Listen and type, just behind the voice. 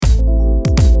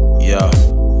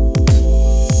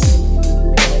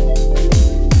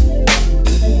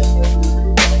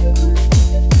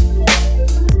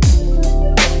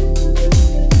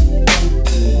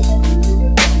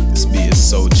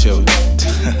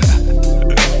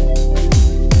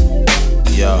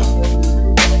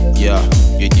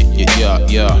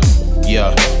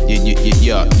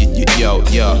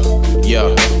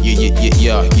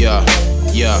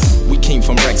Yeah, we came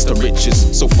from rags to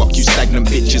riches. So fuck you stagnant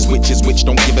bitches, witches which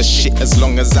don't give a shit as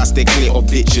long as I stay clear of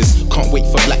bitches. Can't wait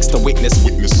for blacks to witness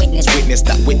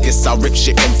that witness. I'll rip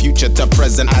shit from future to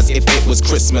present as if it was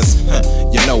Christmas.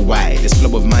 You know why, this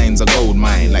flow of mine's a gold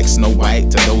mine. Like Snow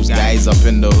White to those guys up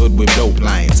in the hood with dope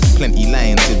lines. Plenty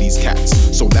lying to these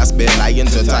cats, so that's bare lying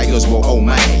to tigers. Well, oh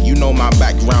my, you know my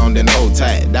background and hold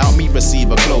tight. Doubt me receive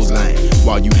a clothesline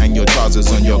while you hang your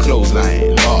trousers on your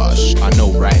clothesline. Harsh, I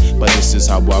know right, but this is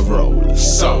how I roll.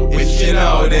 So if you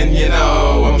know, then you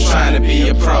know I'm trying to be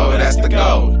a pro, that's the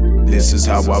goal. This is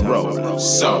how I roll.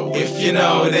 So if you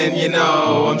know, then you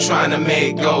know I'm trying to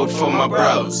make gold for my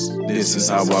bros. This is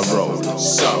how I roll.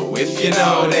 So if you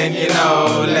know, then you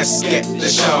know, let's get the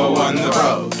show on the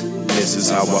road. This is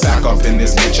how I back up in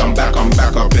this bitch. I'm back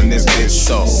up in this bitch.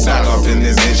 So back up in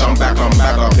this bitch. I'm back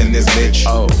up in this bitch.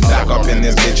 Oh, back up in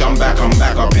this bitch. I'm back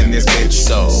up in this bitch.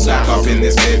 So back up in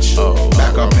this bitch.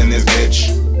 Back up in this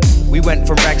bitch. We went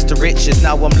from rags to riches,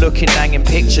 now I'm looking hanging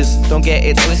pictures. Don't get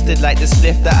it twisted like the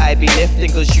spliff that I be lifting,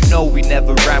 cause you know we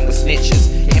never ran with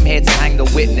snitches. Came here to hang the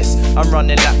witness. I'm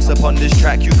running laps upon this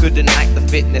track, you couldn't hack the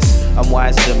fitness. I'm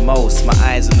wiser than most, my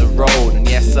eyes on the road. And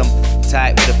yes, I'm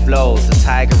tight with the flows, the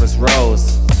tiger is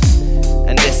rose.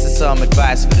 And this is some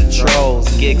advice for the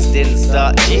trolls. Gigs didn't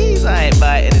start, jeez, I ain't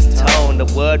biting his tone. The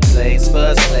wordplay's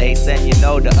first place, and you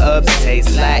know the herbs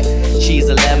taste like cheese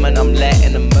or lemon, I'm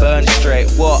letting them burn straight.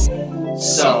 What?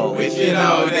 So if you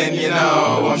know, then you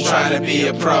know I'm trying to be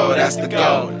a pro, that's the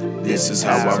goal. This is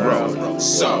how I roll.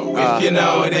 So if you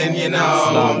know, then you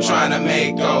know I'm trying to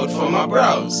make gold for my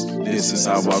bros. This is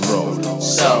how I roll.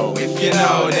 So if you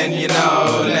know, then you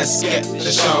know, let's get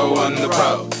the show on the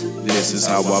road. This is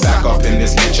how I back up in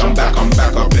this bitch. I'm back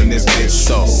up in this bitch.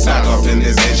 So back up in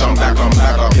this bitch. I'm back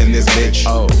up in this bitch.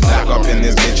 Oh, back up in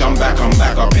this bitch. I'm back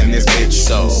up in this bitch.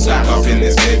 So back up in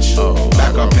this bitch.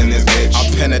 Back up in this bitch. I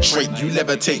penetrate, you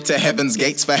levitate to heaven's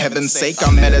gates. For heaven's sake,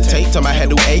 I meditate till my head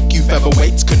will ache. You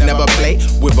featherweights could never play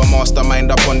with a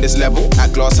mastermind up on this level.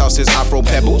 At glass houses, Afro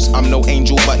pebbles. I'm no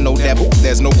angel but no devil.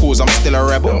 There's no cause, I'm still a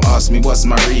rebel. Don't ask me what's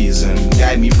my reason.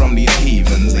 Guide me from these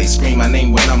heathens. They scream my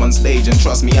name when I'm on stage, and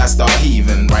trust me, I start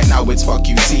heaving. Right now it's fuck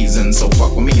you season, so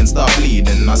fuck with me and start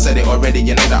bleeding. I said it already,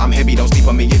 you know that I'm heavy. Don't sleep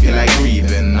on me if you like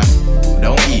grieving.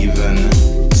 Don't even.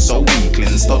 So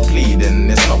weakling, stop pleading.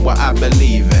 It's not what I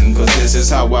believe in, cause this is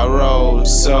how I roll.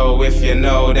 So if you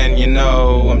know, then you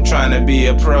know I'm trying to be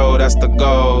a pro, that's the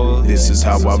goal. This is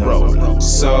how I roll.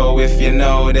 So if you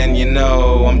know, then you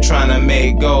know I'm trying to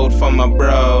make gold for my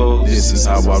bros. This is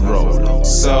how I roll.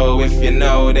 So if you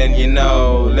know, then you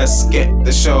know, let's get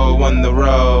the show on the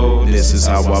road. This is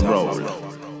how I roll.